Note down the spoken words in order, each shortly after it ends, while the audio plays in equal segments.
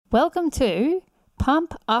Welcome to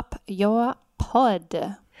Pump Up Your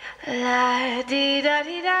Pod. La dee da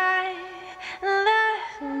dee da,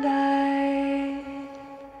 la da.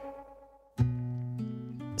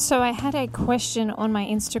 So I had a question on my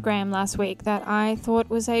Instagram last week that I thought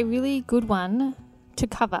was a really good one to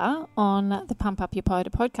cover on the Pump Up Your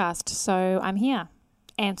Pod podcast. So I'm here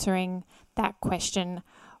answering that question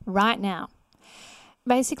right now.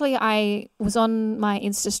 Basically, I was on my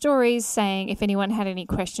Insta stories saying if anyone had any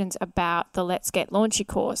questions about the Let's Get Launchy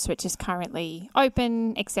course, which is currently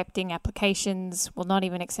open, accepting applications. Well, not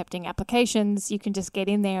even accepting applications. You can just get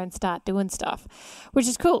in there and start doing stuff, which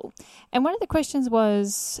is cool. And one of the questions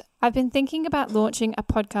was, I've been thinking about launching a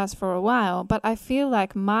podcast for a while, but I feel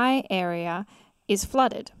like my area is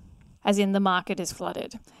flooded, as in the market is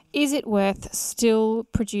flooded. Is it worth still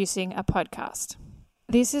producing a podcast?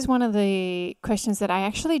 This is one of the questions that I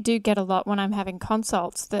actually do get a lot when I'm having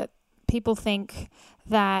consults, that people think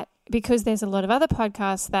that because there's a lot of other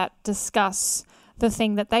podcasts that discuss the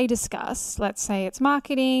thing that they discuss, let's say it's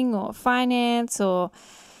marketing or finance or,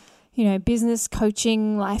 business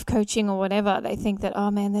coaching, life coaching or whatever, they think that,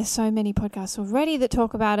 oh man, there's so many podcasts already that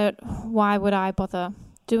talk about it. Why would I bother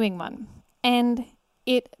doing one? And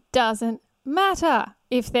it doesn't matter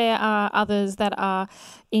if there are others that are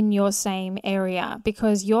in your same area,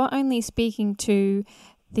 because you're only speaking to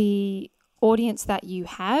the audience that you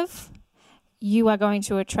have. You are going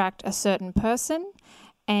to attract a certain person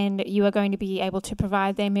and you are going to be able to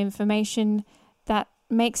provide them information that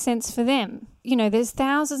makes sense for them. There's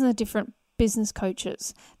thousands of different business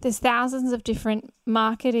coaches. There's thousands of different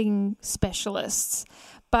marketing specialists,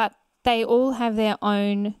 but they all have their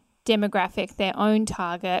own demographic, their own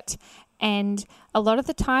target. And a lot of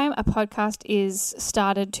the time, a podcast is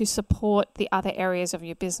started to support the other areas of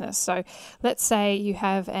your business. So let's say you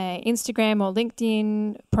have an Instagram or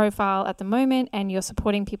LinkedIn profile at the moment and you're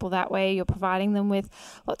supporting people that way. You're providing them with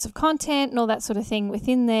lots of content and all that sort of thing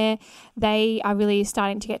within there. They are really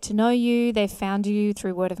starting to get to know you. They've found you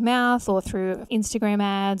through word of mouth or through Instagram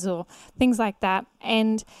ads or things like that.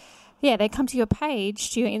 And yeah, they come to your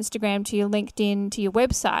page, to your Instagram, to your LinkedIn, to your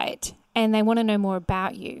website, and they want to know more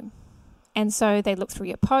about you. And so they look through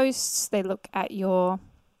your posts, they look at your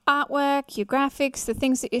artwork, your graphics, the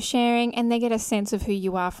things that you're sharing, and they get a sense of who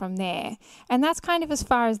you are from there. And that's kind of as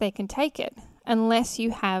far as they can take it, unless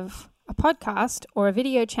you have a podcast or a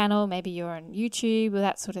video channel, maybe you're on YouTube or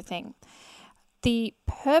that sort of thing. The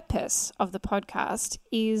purpose of the podcast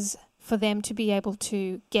is for them to be able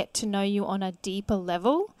to get to know you on a deeper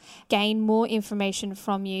level, gain more information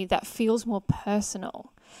from you that feels more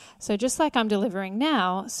personal. So just like I'm delivering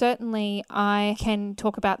now, certainly I can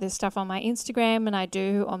talk about this stuff on my Instagram and I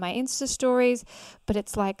do on my Insta stories, but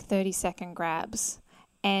it's like 30-second grabs.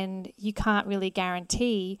 And you can't really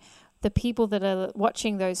guarantee the people that are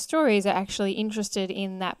watching those stories are actually interested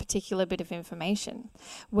in that particular bit of information.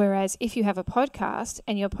 Whereas if you have a podcast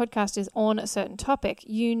and your podcast is on a certain topic,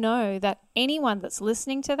 you know that anyone that's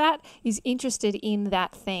listening to that is interested in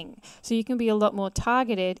that thing. So you can be a lot more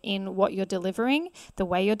targeted in what you're delivering, the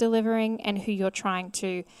way you're delivering, and who you're trying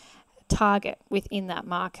to target within that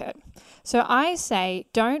market. So I say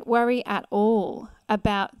don't worry at all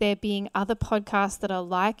about there being other podcasts that are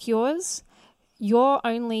like yours. You're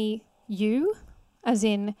only you, as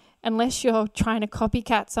in, unless you're trying to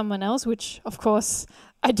copycat someone else, which of course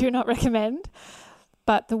I do not recommend,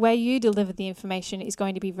 but the way you deliver the information is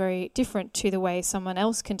going to be very different to the way someone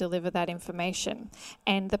else can deliver that information.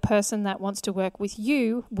 And the person that wants to work with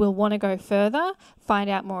you will want to go further, find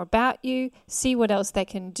out more about you, see what else they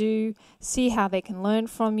can do, see how they can learn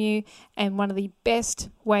from you. And one of the best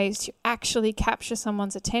ways to actually capture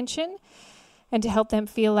someone's attention and to help them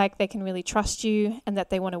feel like they can really trust you and that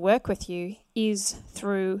they want to work with you is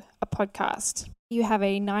through a podcast. You have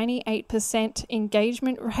a 98%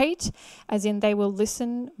 engagement rate, as in they will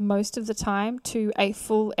listen most of the time to a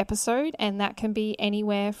full episode, and that can be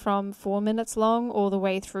anywhere from 4 minutes long all the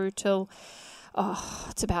way through till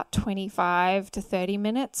it's about 25 to 30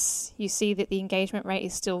 minutes. You see that the engagement rate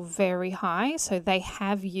is still very high. So they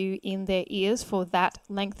have you in their ears for that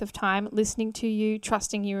length of time, listening to you,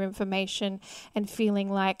 trusting your information, and feeling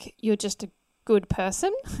like you're just a good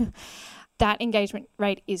person. That engagement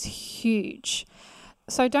rate is huge.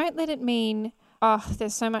 So don't let it mean,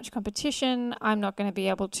 there's so much competition, I'm not going to be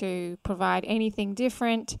able to provide anything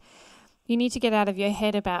different. You need to get out of your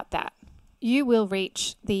head about that. You will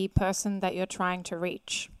reach the person that you're trying to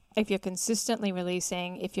reach. If you're consistently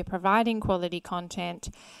releasing, if you're providing quality content,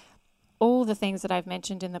 all the things that I've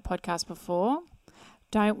mentioned in the podcast before,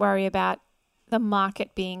 don't worry about the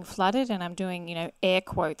market being flooded. And I'm doing, air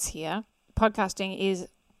quotes here. Podcasting is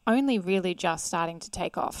only really just starting to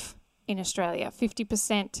take off in Australia.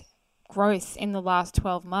 50% growth in the last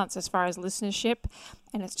 12 months as far as listenership,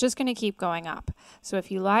 and it's just going to keep going up. So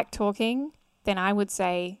if you like talking, then I would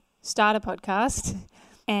say start a podcast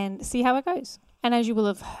and see how it goes. And as you will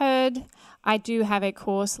have heard, I do have a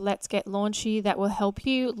course, Let's Get Launchy, that will help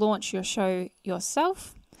you launch your show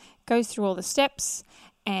yourself. Goes through all the steps,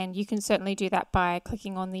 and you can certainly do that by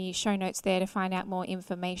clicking on the show notes there to find out more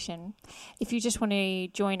information. If you just want to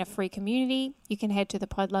join a free community, you can head to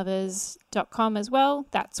thepodlovers.com as well.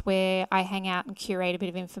 That's where I hang out and curate a bit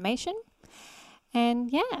of information.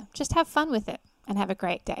 And yeah, just have fun with it and have a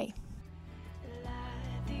great day.